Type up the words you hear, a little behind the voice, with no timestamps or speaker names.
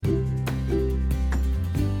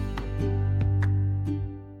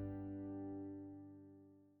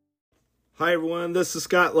Hi everyone, this is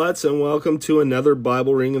Scott Lutz and welcome to another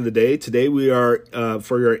Bible reading of the day. Today we are,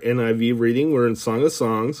 for your NIV reading, we're in Song of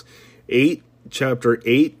Songs, chapter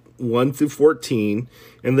 8, 1 through 14.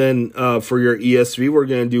 And then for your ESV, we're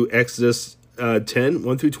going to do Exodus 10,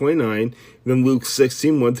 1 through 29, then Luke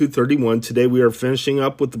 16, 1 through 31. Today we are finishing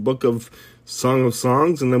up with the book of Song of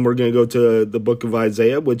Songs, and then we're going to go to the book of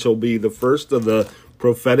Isaiah, which will be the first of the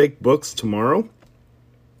prophetic books tomorrow.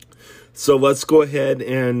 So let's go ahead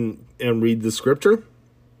and read the scripture.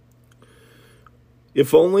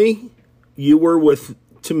 If only you were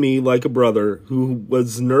to me like a brother who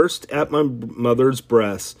was nursed at my mother's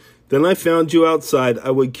breast. Then I found you outside,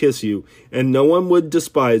 I would kiss you, and no one would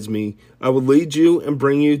despise me. I would lead you and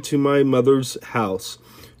bring you to my mother's house.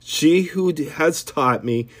 She who has taught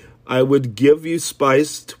me, I would give you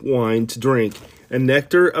spiced wine to drink, and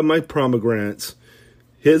nectar of my pomegranates.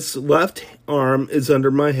 His left arm is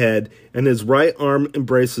under my head, and his right arm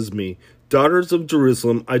embraces me. Daughters of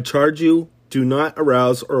Jerusalem, I charge you, do not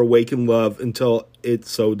arouse or awaken love until it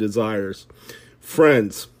so desires.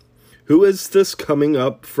 Friends, who is this coming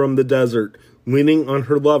up from the desert, leaning on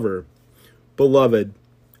her lover? Beloved,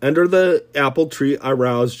 under the apple tree I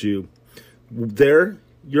roused you. There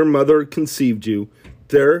your mother conceived you.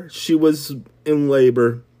 There she was in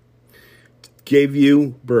labor, gave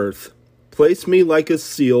you birth. Place me like a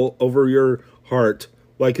seal over your heart,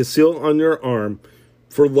 like a seal on your arm.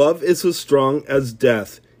 For love is as strong as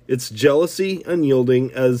death, its jealousy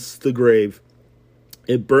unyielding as the grave.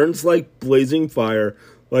 It burns like blazing fire,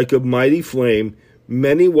 like a mighty flame.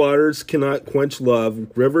 Many waters cannot quench love,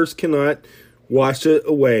 rivers cannot wash it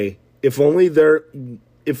away. If one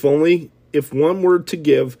were to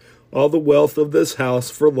give all the wealth of this house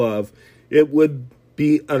for love, it would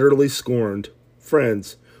be utterly scorned.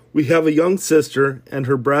 Friends, we have a young sister, and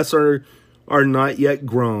her breasts are not yet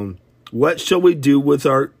grown. What shall we do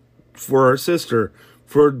for our sister,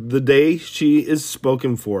 for the day she is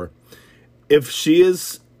spoken for? If she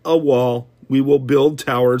is a wall, we will build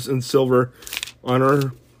towers in silver on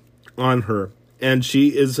her, and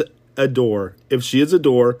she is a door. If she is a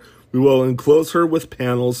door, we will enclose her with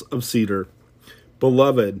panels of cedar.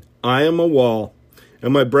 Beloved, I am a wall,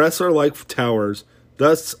 and my breasts are like towers.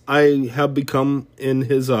 Thus I have become in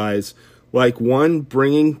his eyes, like one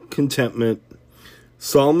bringing contentment.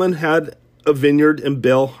 Solomon had a vineyard in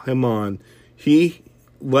Baal-Hamon. He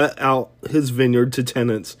let out his vineyard to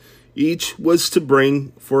tenants. Each was to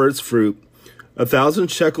bring for its fruit 1,000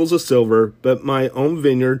 shekels of silver, but my own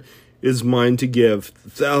vineyard is mine to give.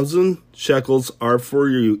 1,000 shekels are for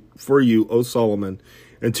you, O Solomon,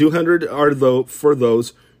 and 200 are for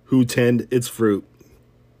those who tend its fruit.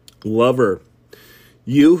 Lover,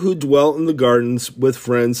 you who dwell in the gardens with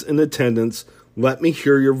friends and attendants, let me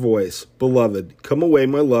hear your voice. Beloved, come away,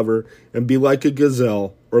 my lover, and be like a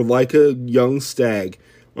gazelle or like a young stag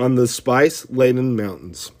on the spice-laden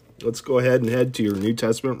mountains. Let's go ahead and head to your New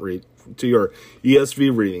Testament to your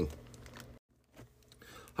ESV reading.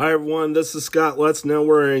 Hi everyone, this is Scott Lutz. Now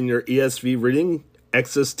we're in your ESV reading,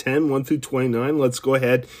 Exodus 10, 1 through 29. Let's go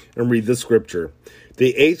ahead and read the scripture.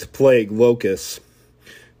 The 8th plague, locusts.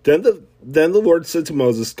 Then the Lord said to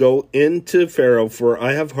Moses, Go in to Pharaoh, for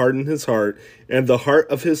I have hardened his heart and the heart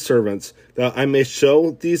of his servants, that I may show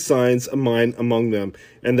these signs of mine among them,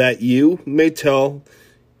 and that you may tell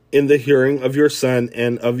in the hearing of your son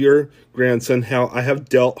and of your grandson how I have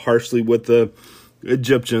dealt harshly with the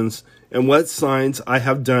Egyptians, and what signs I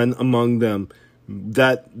have done among them,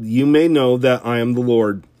 that you may know that I am the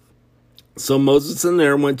Lord. So Moses and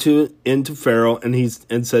Aaron went into Pharaoh,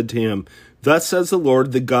 and said to him, Thus says the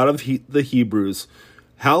Lord, the God of the Hebrews,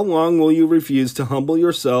 how long will you refuse to humble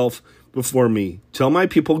yourself before me? Let my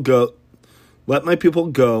people go,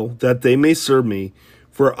 that they may serve me.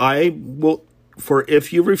 For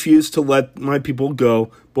if you refuse to let my people go,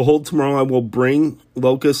 behold, tomorrow I will bring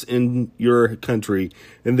locusts in your country,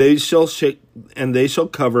 and they shall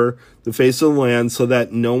cover the face of the land, so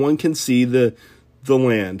that no one can see the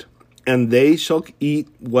land. And they shall eat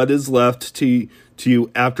what is left to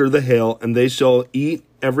you after the hail, and they shall eat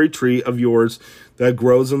every tree of yours that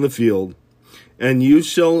grows in the field. And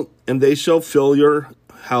they shall fill your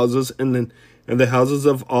houses and the houses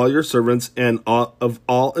of all your servants and of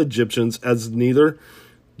all Egyptians, as neither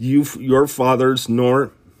your fathers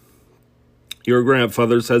nor your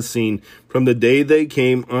grandfathers has seen, from the day they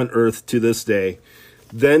came on earth to this day.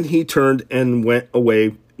 Then he turned and went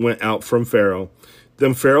out from Pharaoh.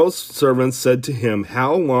 Then Pharaoh's servants said to him,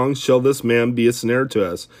 How long shall this man be a snare to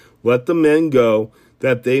us? Let the men go,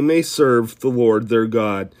 that they may serve the Lord their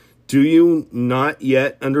God. Do you not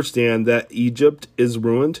yet understand that Egypt is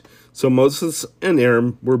ruined? So Moses and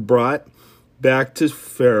Aaron were brought back to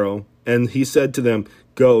Pharaoh, And he said to them,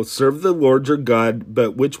 "Go, serve the Lord your God,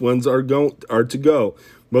 but which ones are to go?"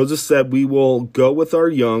 Moses said, "We will go with our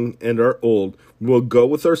young and our old. We will go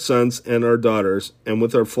with our sons and our daughters, and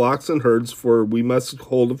with our flocks and herds, for we must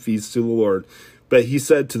hold a feast to the Lord." But he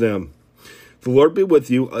said to them, "The Lord be with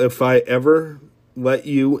you if I ever let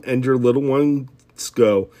you and your little ones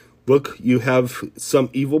go. Look, you have some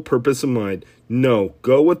evil purpose in mind. No,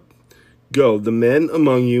 go, the men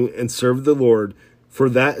among you, and serve the Lord, for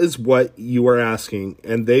that is what you are asking."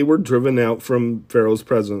 And they were driven out from Pharaoh's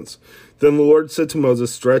presence. Then the Lord said to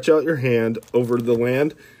Moses, "Stretch out your hand over the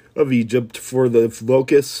land of Egypt for the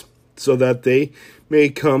locusts, so that they may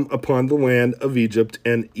come upon the land of Egypt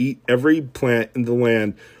and eat every plant in the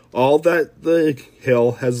land, all that the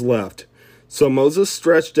hail has left." So Moses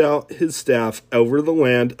stretched out his staff over the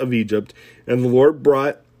land of Egypt, and the Lord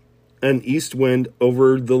brought an east wind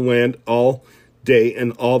over the land all day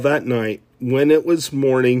and all that night. When it was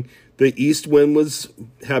morning, the east wind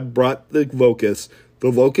had brought the locusts.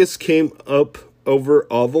 The locusts came up over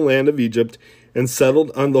all the land of Egypt and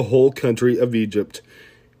settled on the whole country of Egypt.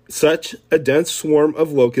 Such a dense swarm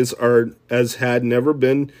of locusts as had never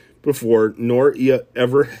been before, nor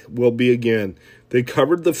ever will be again. They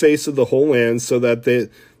covered the face of the whole land, so that the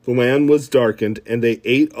land was darkened, and they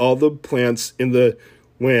ate all the plants in the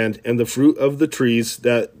land and the fruit of the trees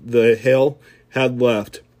that the hail had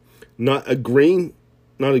left. Not a green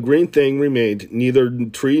thing remained, neither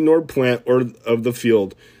tree nor plant or of the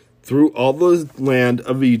field, through all the land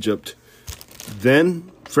of Egypt. Then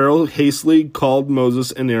Pharaoh hastily called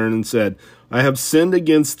Moses and Aaron and said, "I have sinned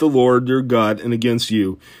against the Lord your God and against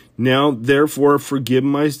you. Now therefore forgive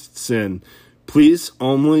my sin. Please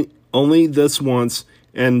only this once,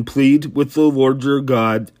 and plead with the Lord your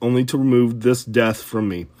God only to remove this death from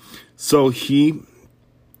me." So he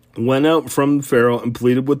went out from Pharaoh and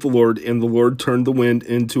pleaded with the Lord, and the Lord turned the wind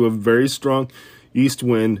into a very strong east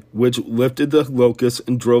wind, which lifted the locusts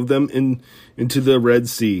and drove them into the Red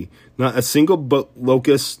Sea. Not a single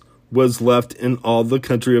locust was left in all the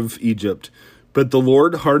country of Egypt. But the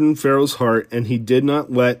Lord hardened Pharaoh's heart, and he did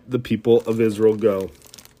not let the people of Israel go.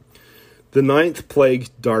 The ninth plague,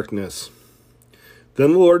 darkness.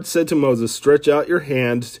 Then the Lord said to Moses, "Stretch out your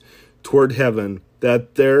hand toward heaven,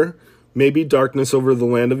 that there may be darkness over the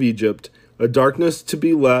land of Egypt, a darkness to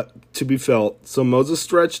be felt." So Moses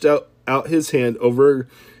stretched out his hand over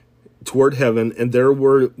toward heaven, and there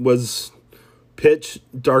was pitch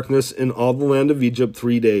darkness in all the land of Egypt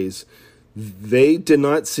 3 days. They did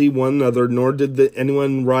not see one another, nor did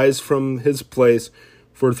anyone rise from his place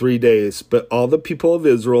for 3 days. But all the people of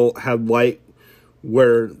Israel had light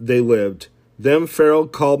where they lived. Then Pharaoh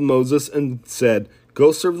called Moses and said,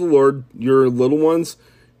 "Go serve the Lord. Your little ones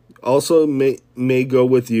also may go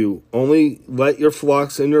with you. Only let your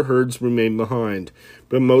flocks and your herds remain behind."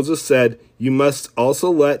 But Moses said, "You must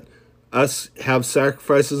also let us have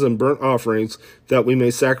sacrifices and burnt offerings, that we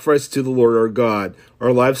may sacrifice to the Lord our God.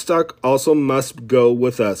 Our livestock also must go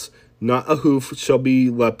with us. Not a hoof shall be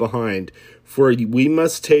left behind. For we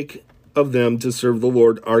must take of them to serve the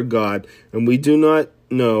Lord our God, and we do not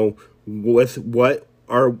know with what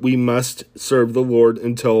we must serve the Lord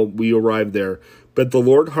until we arrive there." But the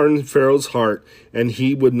Lord hardened Pharaoh's heart, and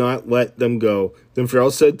he would not let them go. Then Pharaoh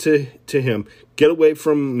said to him, "Get away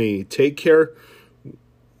from me. Take care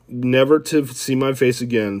never to see my face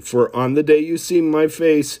again, for on the day you see my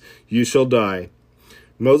face, you shall die."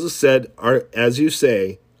 Moses said, "As you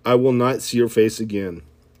say, I will not see your face again."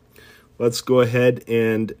 Let's go ahead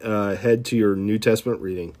and head to your New Testament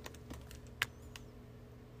reading.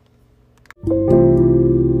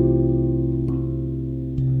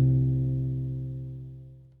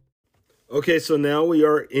 Okay, so now we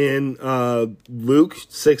are in Luke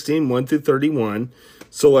 16, 1 through 31.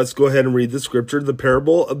 So let's go ahead and read the scripture. The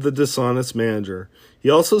parable of the dishonest manager. He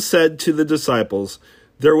also said to the disciples,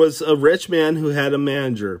 "There was a rich man who had a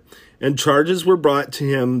manager, and charges were brought to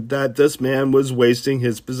him that this man was wasting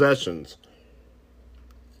his possessions.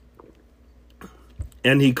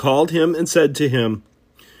 And he called him and said to him,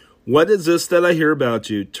 'What is this that I hear about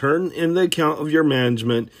you? Turn in the account of your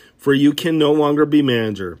management, for you can no longer be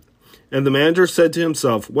manager.' And the manager said to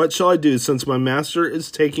himself, 'What shall I do, since my master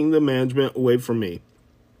is taking the management away from me?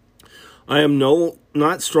 I am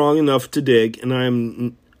not strong enough to dig, and I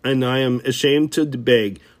am ashamed to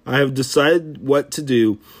beg. I have decided what to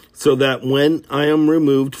do, so that when I am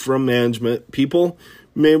removed from management, people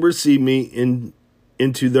may receive me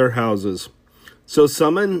into their houses.' So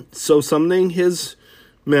summoning his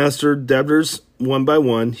master debtors one by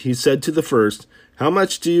one, he said to the first, 'How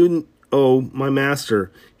much do you owe my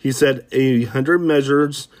master?' He said, 100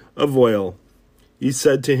 measures of oil. He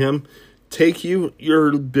said to him, take you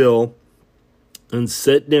your bill and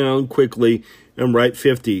sit down quickly and write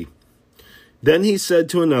 50. Then he said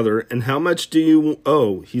to another, and how much do you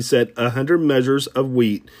owe? He said, 100 measures of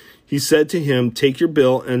wheat. He said to him, take your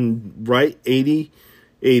bill and write 80.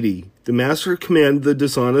 The master commanded the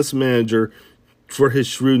dishonest manager for his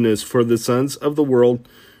shrewdness, for the sons of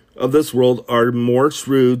this world are more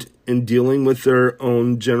shrewd in dealing with their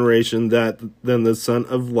own generation than the sons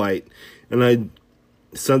of light. And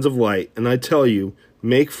I tell you,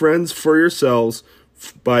 make friends for yourselves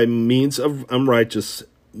by means of unrighteous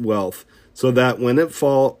wealth, so that when it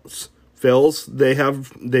fails,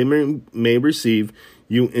 they may receive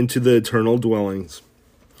you into the eternal dwellings.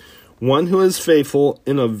 One who is faithful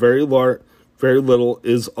in a very little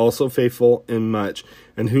is also faithful in much,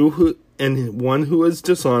 and one who is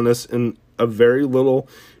dishonest in a very little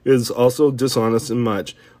is also dishonest in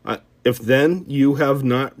much. If then you have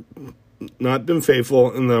not been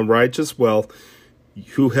faithful in the righteous wealth,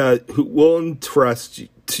 who will entrust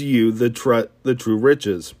to you the true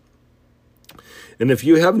riches? And if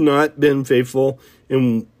you have not been faithful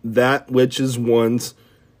in that which is one's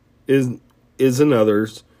is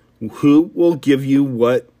another's, who will give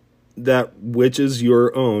you that which is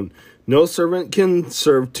your own? No servant can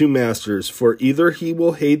serve two masters, for either he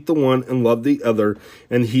will hate the one and love the other,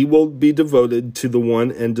 and he will be devoted to the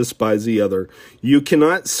one and despise the other. You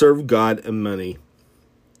cannot serve God and money.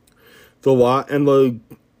 The law and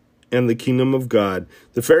the kingdom of God.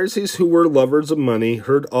 The Pharisees, who were lovers of money,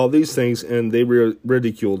 heard all these things, and they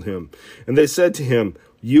ridiculed him. And they said to him,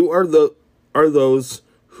 you are those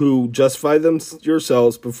who justify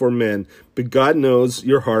yourselves before men, but God knows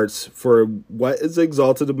your hearts, for what is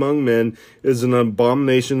exalted among men is an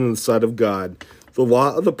abomination in the sight of God. The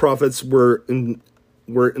law of the prophets were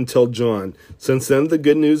until John. Since then, the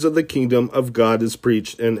good news of the kingdom of God is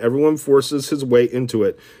preached, and everyone forces his way into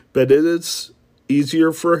it. But it is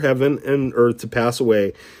easier for heaven and earth to pass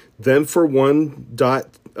away than for one dot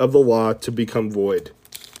of the law to become void.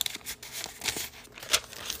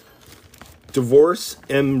 Divorce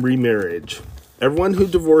and remarriage. Everyone who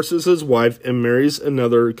divorces his wife and marries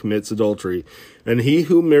another commits adultery, and he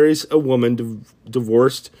who marries a woman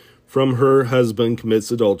divorced from her husband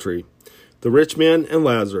commits adultery. The rich man and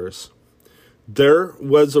Lazarus. There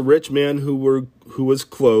was a rich man who was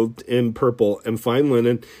clothed in purple and fine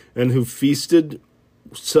linen, and who feasted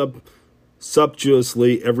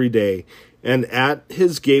sumptuously every day. And at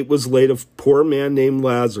his gate was laid a poor man named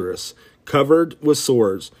Lazarus, covered with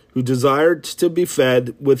sores, who desired to be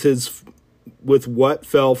fed with what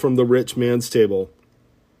fell from the rich man's table.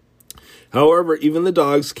 However, even the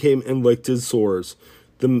dogs came and licked his sores.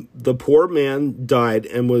 The poor man died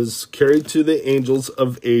and was carried to the angels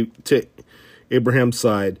to Abraham's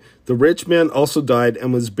side. The rich man also died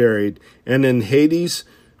and was buried, and in Hades,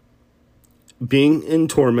 being in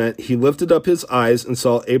torment, he lifted up his eyes and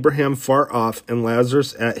saw Abraham far off and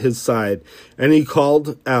Lazarus at his side. And he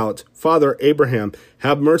called out, Father Abraham,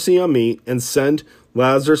 have mercy on me, and send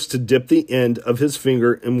Lazarus to dip the end of his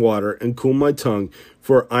finger in water and cool my tongue,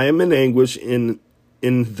 for I am in anguish in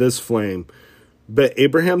this flame. But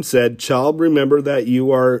Abraham said, Child, remember that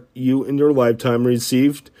you in your lifetime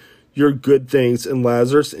received your good things, and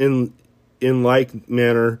Lazarus in like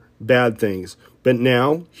manner bad things. But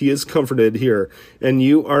now he is comforted here, and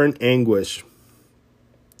you are in anguish.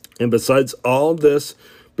 And besides all this,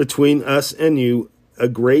 between us and you, a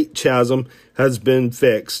great chasm has been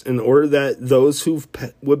fixed, in order that those who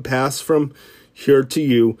would pass from here to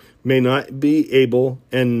you may not be able,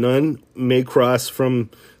 and none may cross from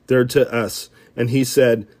there to us. And he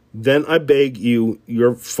said, Then I beg you,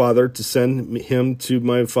 your father, to send him to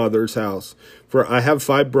my father's house, for I have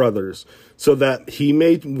 5 brothers, so that he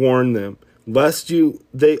may warn them, lest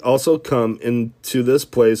they also come into this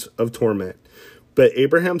place of torment. But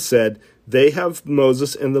Abraham said, They have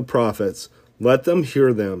Moses and the prophets. Let them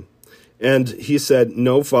hear them. And he said,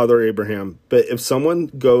 No, Father Abraham, but if someone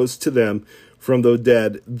goes to them from the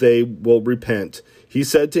dead, they will repent. He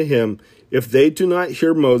said to him, If they do not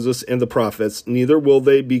hear Moses and the prophets, neither will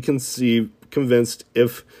they be convinced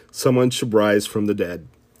if someone should rise from the dead.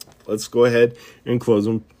 Let's go ahead and close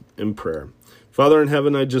in prayer. Father in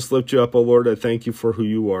heaven, I just lift you up, O Lord. I thank you for who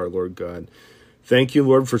you are, Lord God. Thank you,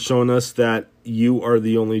 Lord, for showing us that you are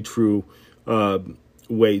the only true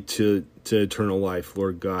way to eternal life,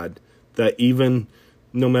 Lord God. That even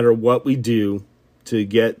no matter what we do to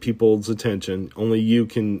get people's attention, only you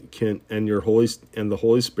can and the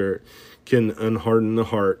Holy Spirit can unharden the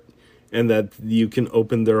heart, and that you can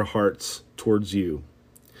open their hearts towards you.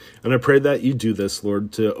 And I pray that you do this,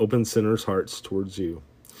 Lord, to open sinners' hearts towards you.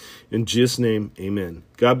 In Jesus' name, amen.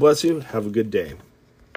 God bless you. Have a good day.